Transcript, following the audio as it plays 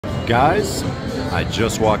Guys, I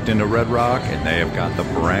just walked into Red Rock and they have got the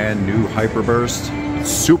brand new HYPERBURST.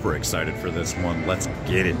 Super excited for this one. Let's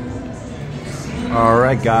get it.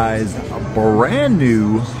 Alright guys, a brand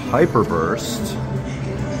new HYPERBURST.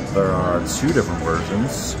 There are two different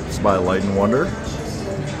versions. It's by Light & Wonder.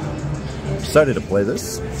 Excited to play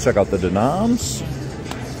this. Check out the denoms.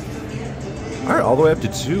 Alright, all the way up to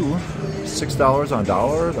 $6 on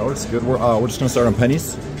dollar. That looks good. We're just gonna start on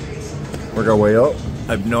pennies. Work our way up.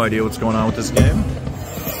 I have no idea what's going on with this game.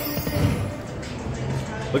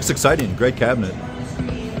 Looks exciting. Great cabinet.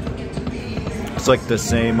 It's like the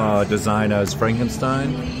same design as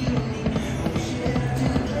Frankenstein.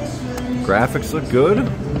 Graphics look good.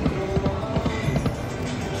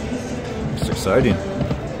 It's exciting.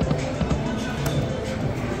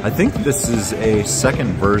 I think this is a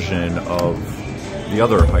second version of the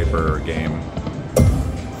other Hyper game.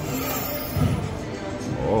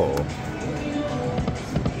 Oh.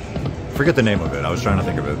 Forget the name of it. I was trying to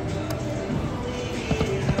think of it.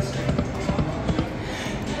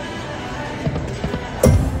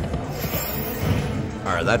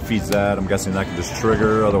 Alright, that feeds that. I'm guessing that can just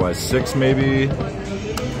trigger. Otherwise 6 maybe.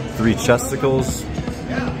 3 chesticles.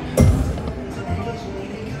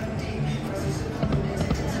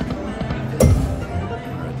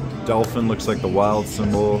 Alright, dolphin looks like the wild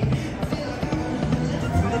symbol.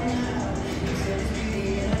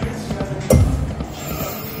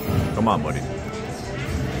 Come on, buddy.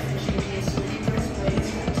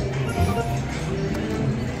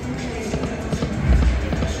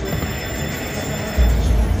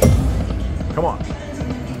 Come on.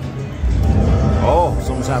 Oh,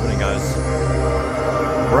 something's happening, guys.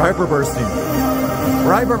 We're hyperbursting.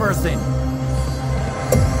 We're hyperbursting.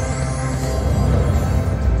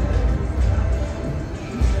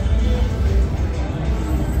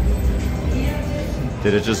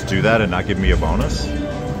 Did it just do that and not give me a bonus?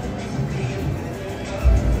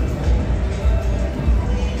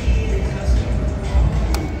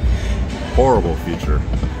 Horrible feature.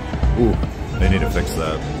 Ooh, they need to fix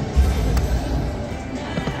that.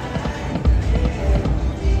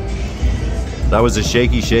 That was a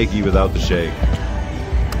shaky without the shake.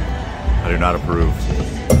 I do not approve.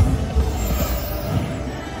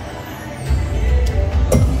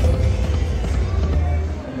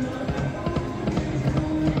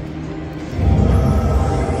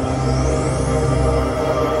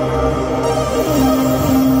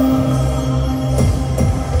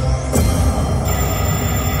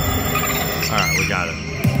 Alright, we got it.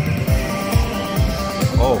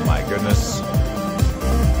 Oh my goodness.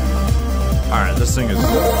 Alright, this thing is...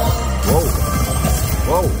 Whoa.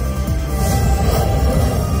 Whoa.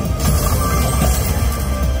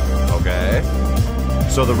 Okay.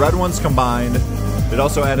 So the red ones combined. It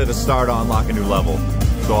also added a star to unlock a new level.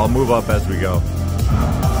 So I'll move up as we go.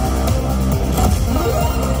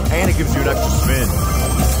 And it gives you an extra spin.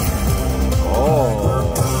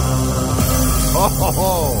 Oh.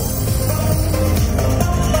 Oh.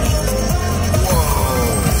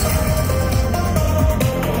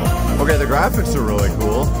 Okay, the graphics are really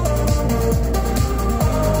cool.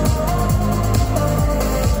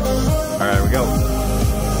 Alright, here we go.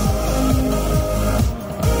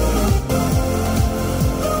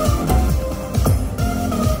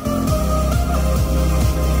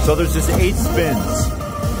 So there's just 8 spins.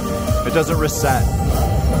 It doesn't reset.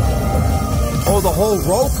 Oh, the whole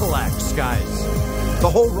row collects, guys. The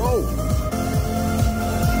whole row.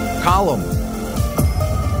 Column.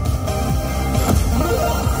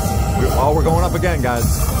 Oh, we're going up again, guys.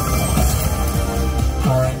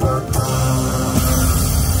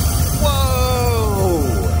 Whoa!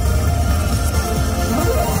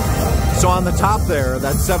 So on the top there,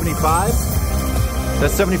 that's 75.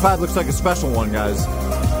 That 75 looks like a special one, guys.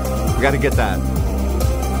 We got to get that.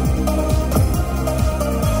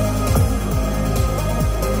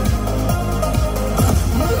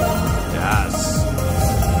 Yes.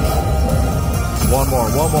 One more,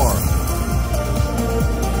 one more.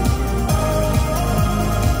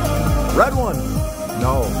 Red one.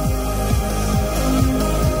 No.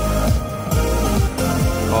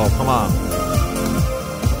 Oh, come on.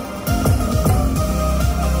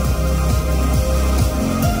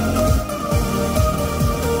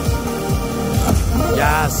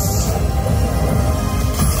 Yes.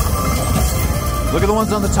 Look at the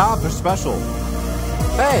ones on the top. They're special.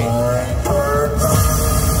 Hey.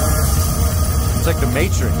 It's like the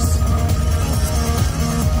Matrix.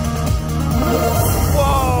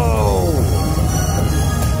 Whoa.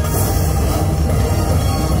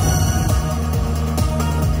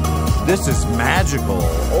 This is magical.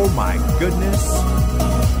 Oh my goodness.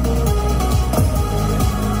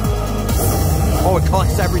 Oh, it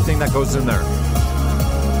collects everything that goes in there.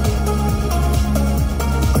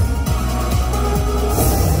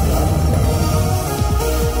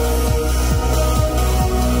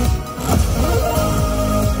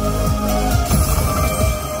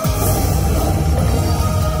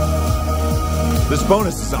 This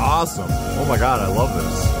bonus is awesome. Oh my god, I love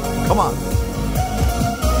this. Come on.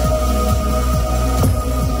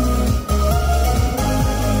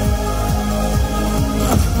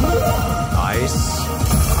 Nice.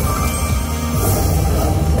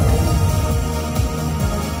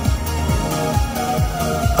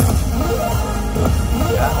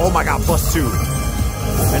 Yeah. Oh my god, +2.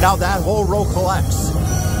 And now that whole row collects.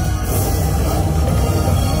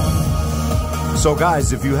 So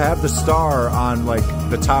guys, if you have the star on like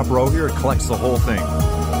the top row here, it collects the whole thing.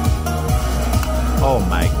 Oh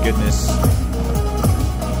my goodness.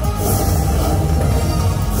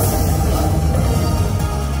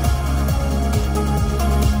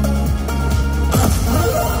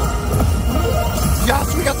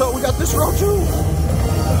 Yes, we got this row too.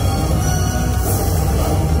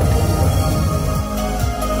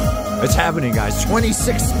 It's happening, guys.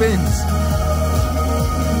 26 spins.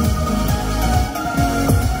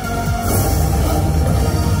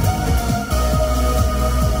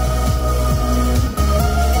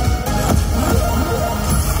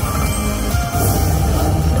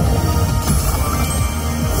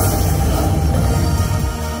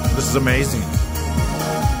 This is amazing. All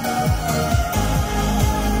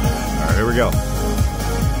right, here we go.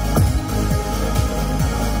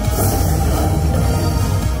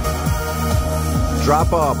 Drop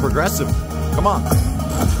progressive. Come on.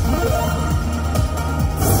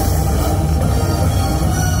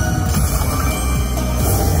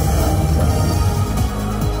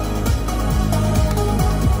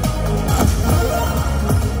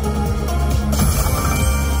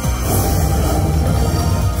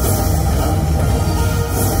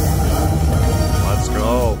 Let's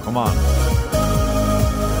go. Come on.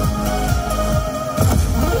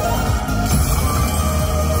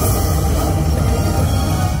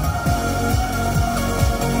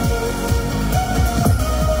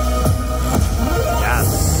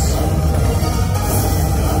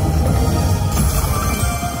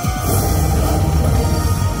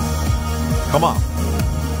 Come on.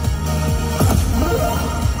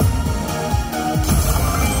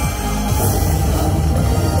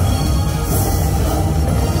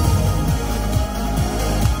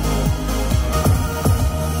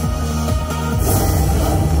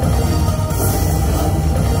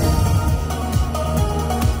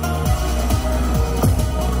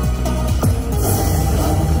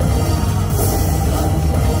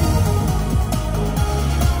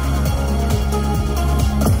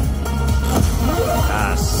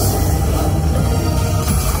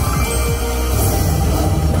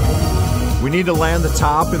 We need to land the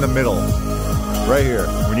top in the middle. Right here.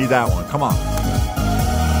 We need that one. Come on.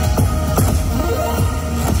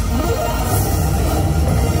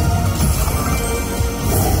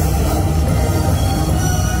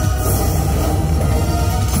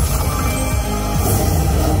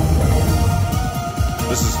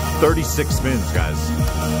 This is 36 spins, guys.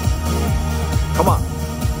 Come on.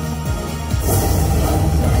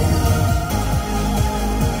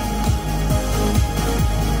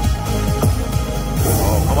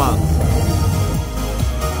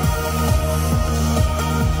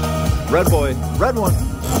 Red boy, red one.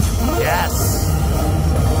 Yes.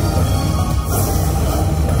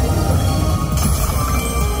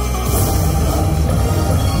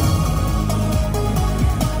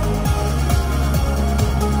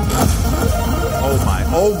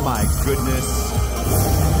 Oh my goodness.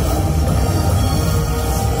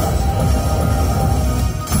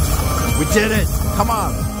 We did it. Come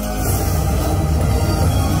on.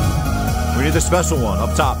 We need the special one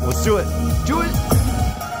up top. Let's do it. Do it.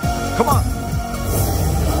 Come on.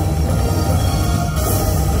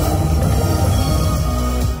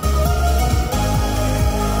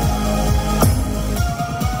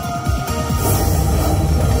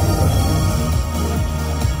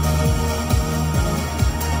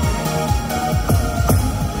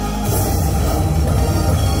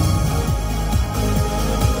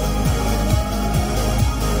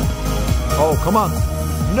 Oh, come on.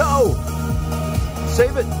 No.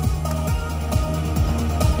 Save it.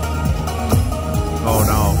 Oh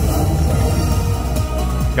no.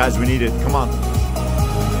 Guys, we need it. Come on.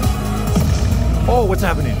 Oh, what's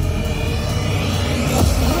happening?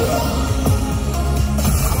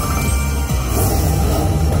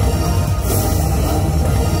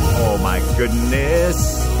 Oh my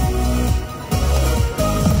goodness.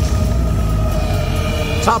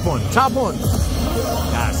 Top one, top one.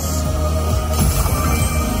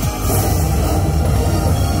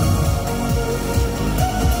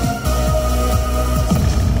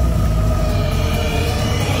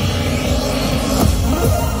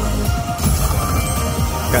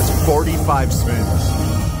 45 spins.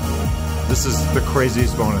 This is the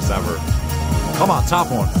craziest bonus ever. Come on,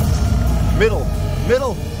 top one. Middle,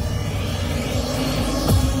 middle.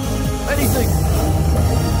 Anything.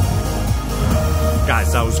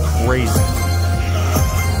 Guys, that was crazy.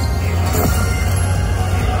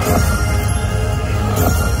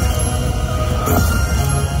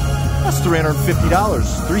 That's $350.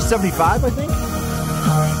 $375, I think.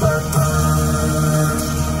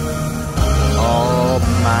 Oh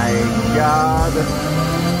my God.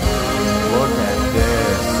 Look at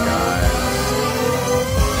this, guys.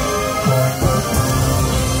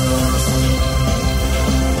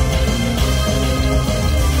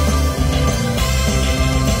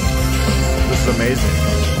 This is amazing.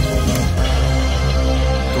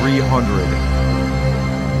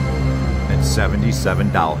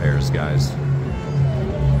 377 doll hairs, guys.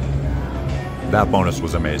 That bonus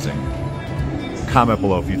was amazing. Comment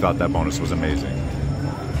below if you thought that bonus was amazing.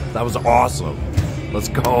 That was awesome. Let's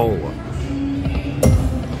go.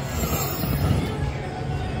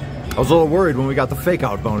 I was a little worried when we got the fake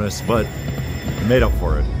out bonus, but we made up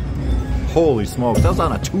for it. Holy smokes, that was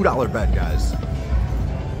on a $2 bet, guys.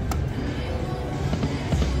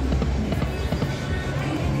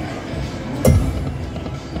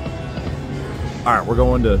 All right, we're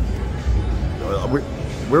going to,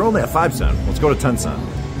 we're only at 5 cents. Let's go to 10 cents.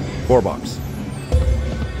 $4.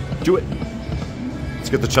 Do it. Let's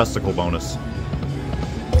get the chesticle bonus.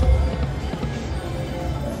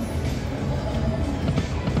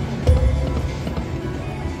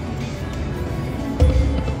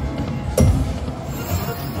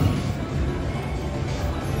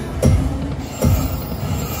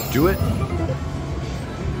 Do it.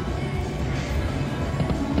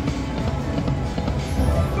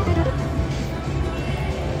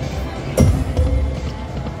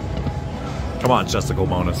 Come on, chesticle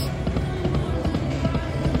bonus.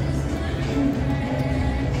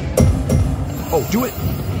 Oh, do it.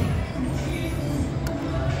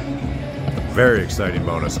 Very exciting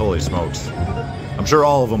bonus. Holy smokes. I'm sure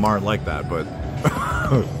all of them aren't like that, but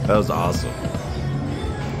that was awesome.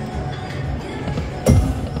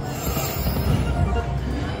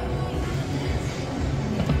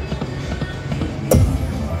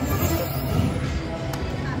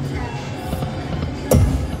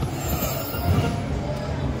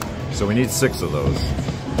 So we need 6 of those.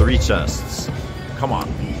 3 chests. Come on.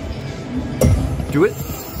 Do it.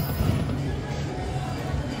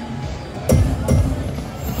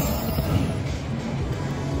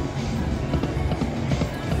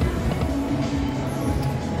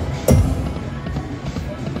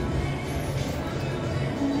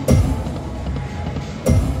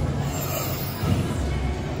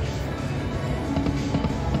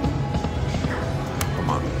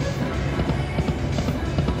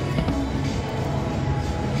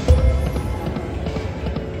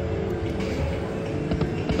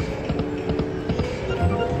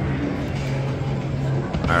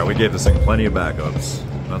 Alright, we gave this thing plenty of backups.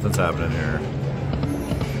 Nothing's happening here.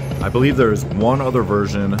 I believe there's one other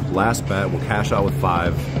version. Last bet, we'll cash out with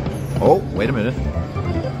 5. Oh, wait a minute.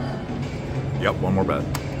 Yep, one more bet.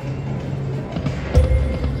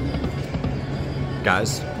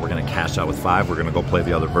 Guys, we're gonna cash out with 5. We're gonna go play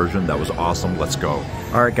the other version. That was awesome. Let's go.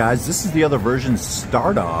 Alright guys, this is the other version,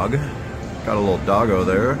 Star Dog. Got a little doggo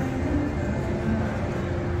there.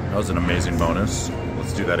 That was an amazing bonus.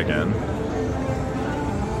 Let's do that again.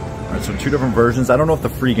 Alright, so 2 different versions. I don't know if the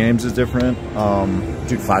free games is different.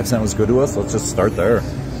 Dude, 5 cent was good to us. Let's just start there.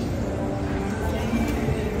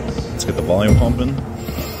 Let's get the volume pumping.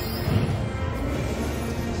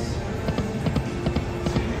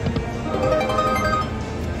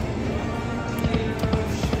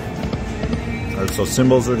 Alright, so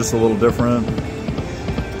symbols are just a little different.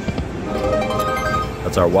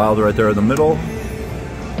 That's our wild right there in the middle.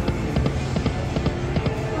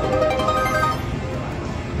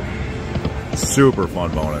 Super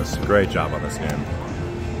fun bonus. Great job on this game.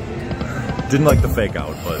 Didn't like the fake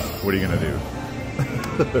out, but what are you gonna do?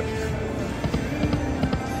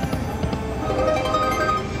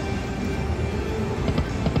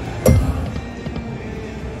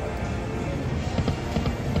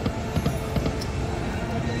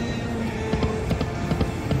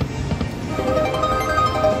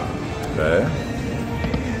 Okay.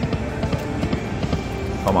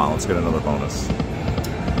 Come on, let's get another bonus.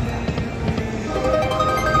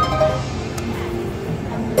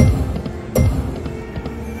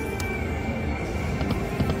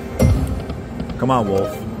 Come on, Wolf.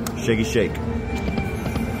 Shakey shake.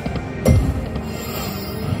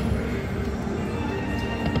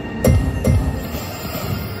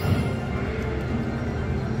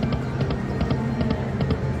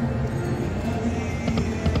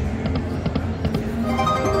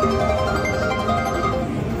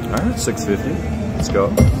 650. Let's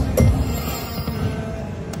go.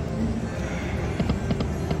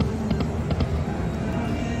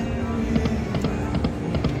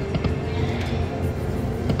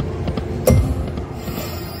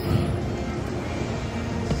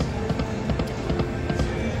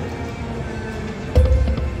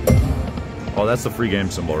 Oh, that's the free game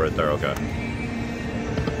symbol right there, okay.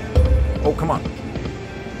 Oh, come on.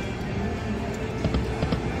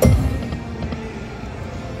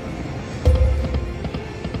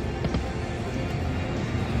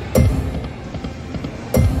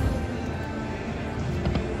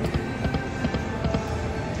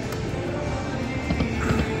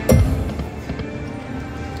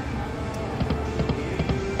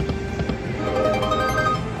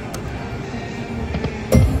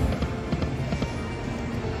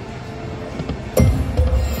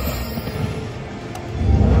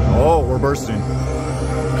 We're bursting.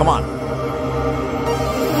 Come on.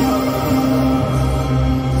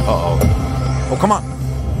 Uh-oh. Oh, come on.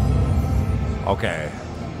 Okay.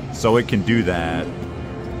 So it can do that.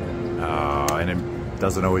 And it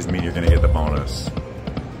doesn't always mean you're going to get the bonus.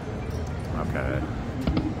 Okay.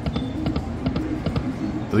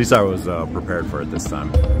 At least I was prepared for it this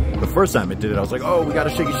time. The first time it did it, I was like, oh, we got a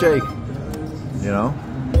shaky shake. You know?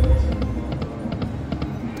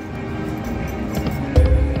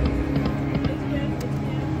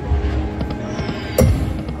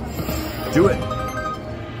 Do it.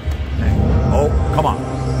 Oh, come on.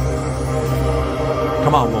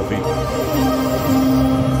 Come on, Wolfie.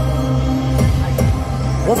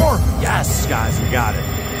 One more. Yes, guys, we got it.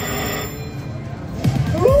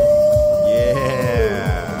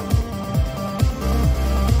 Yeah.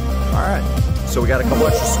 All right. So we got a couple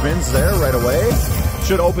extra spins there right away.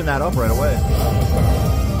 Should open that up right away.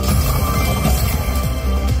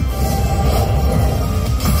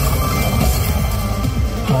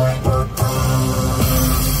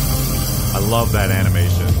 I love that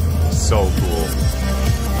animation. So cool.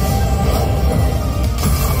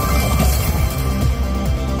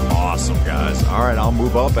 Awesome, guys. All right, I'll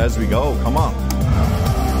move up as we go. Come on.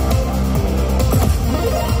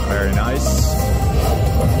 Very nice.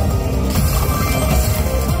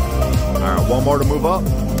 All right, one more to move up.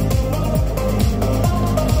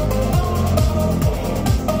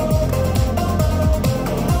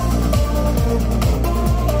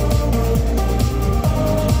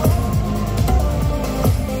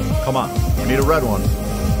 Come on, we need a red one.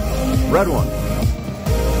 Red one.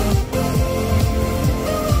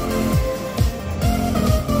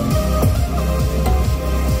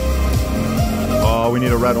 Oh, we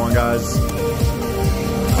need a red one, guys.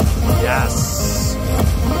 Yes.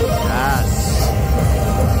 Yes.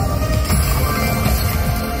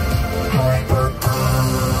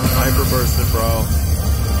 Hyperbursted, bro.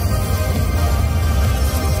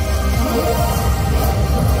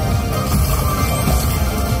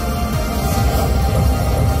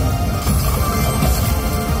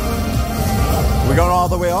 We're going all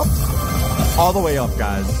the way up? All the way up,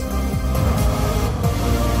 guys.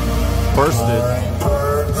 Bursted.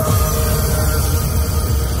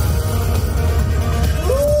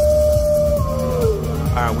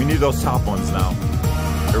 Alright, we need those top ones now.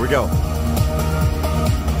 Here we go.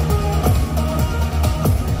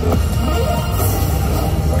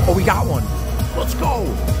 Oh, we got one. Let's go.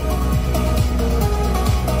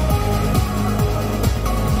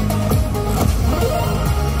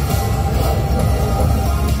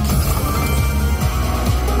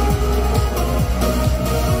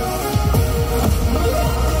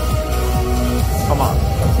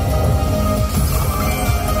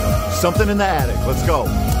 Something in the attic. Let's go.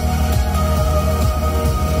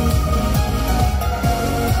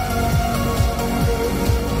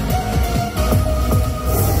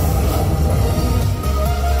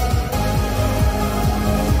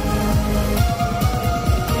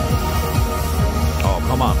 Oh,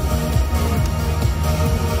 come on.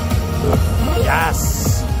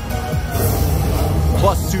 Yes.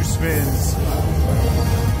 Plus 2 spins.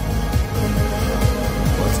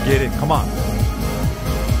 Let's get it. Come on.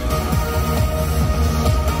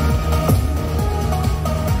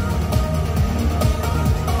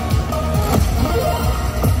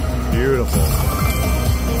 Beautiful.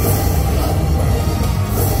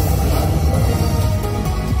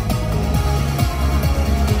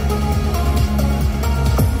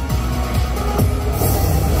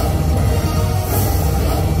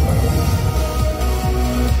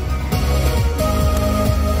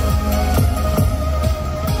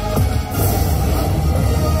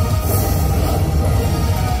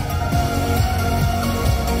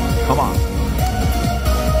 Come on.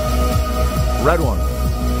 Red one.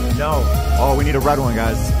 No. Oh, we need a red one,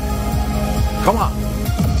 guys. Come on.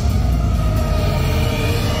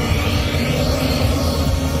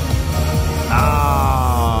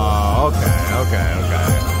 Ah, okay.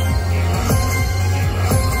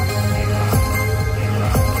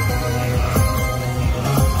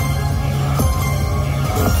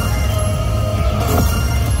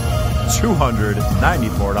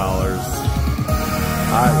 $294.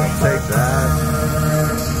 I will take that.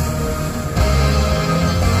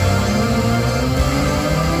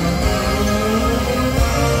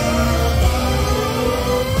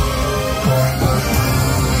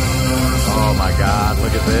 Oh my God,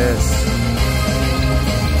 look at this.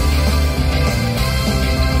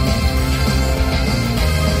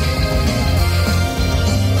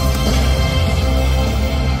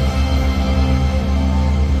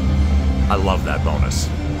 I love that bonus.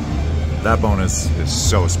 That bonus is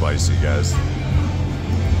so spicy, guys.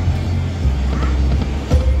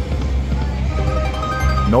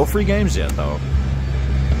 No free games yet, though.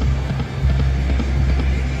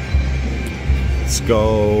 Let's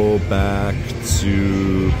go back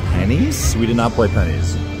to pennies. We did not play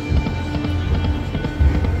pennies.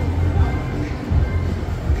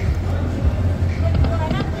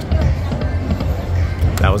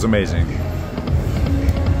 That was amazing.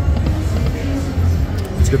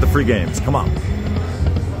 Let's get the free games. Come on.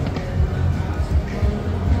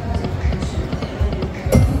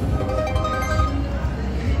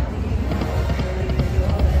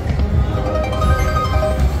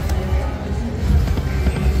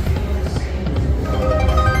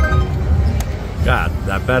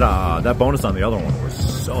 God, that bonus on the other one was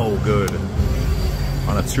so good.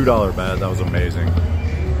 On a $2 bet, that was amazing.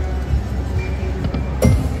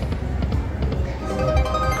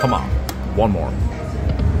 Come on, one more.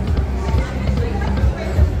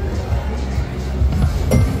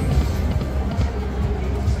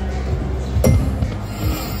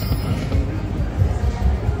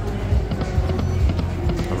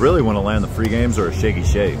 I really want to land the free games or a shaky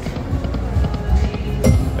shake.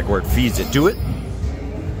 Like where it feeds it. Do it.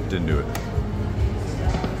 Didn't do it.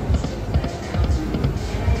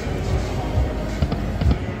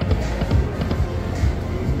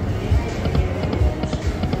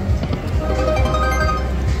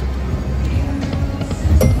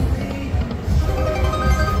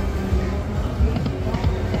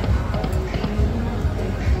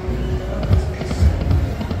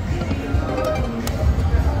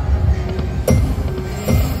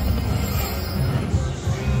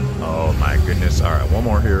 Oh my goodness. All right, one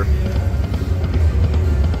more here.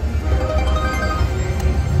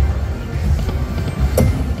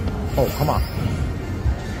 Oh, come on.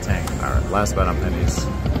 Dang. All right, last bet on pennies.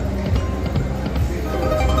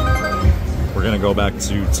 We're going to go back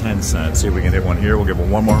to 10 cents. See if we can hit one here. We'll give it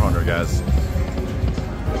one more 100, guys.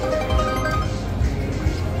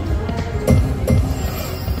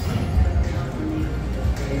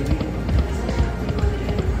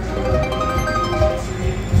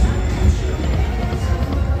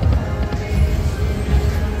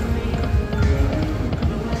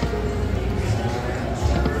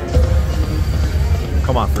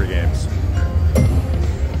 Come on, free games.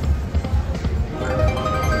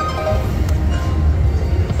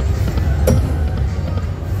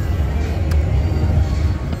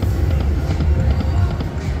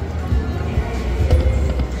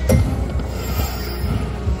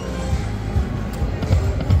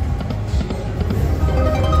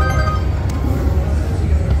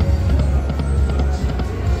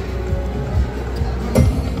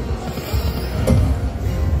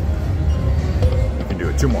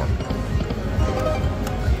 Two more.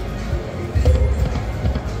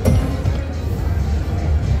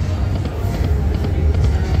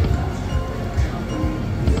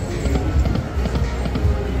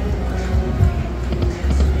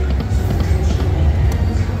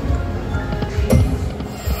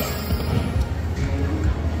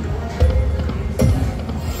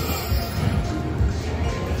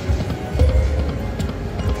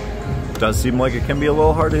 Does seem like it can be a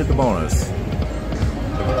little hard to hit the bonus.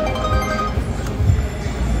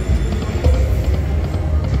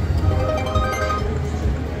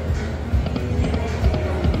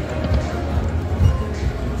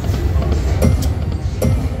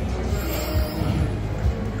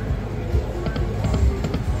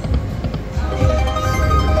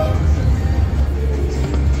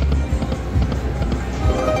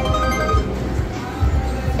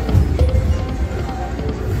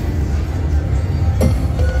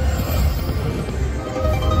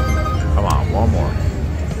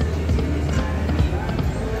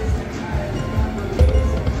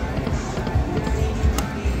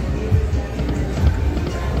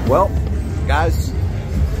 Well, guys,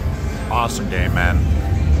 Awesome game, man.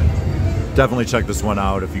 Definitely check this one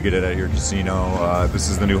out if you get it at your casino. This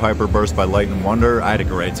is the new HYPERBURST by Light & Wonder. I had a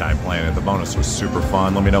great time playing it. The bonus was super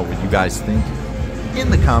fun. Let me know what you guys think in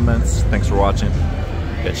the comments. Thanks for watching.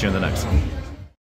 Catch you in the next one.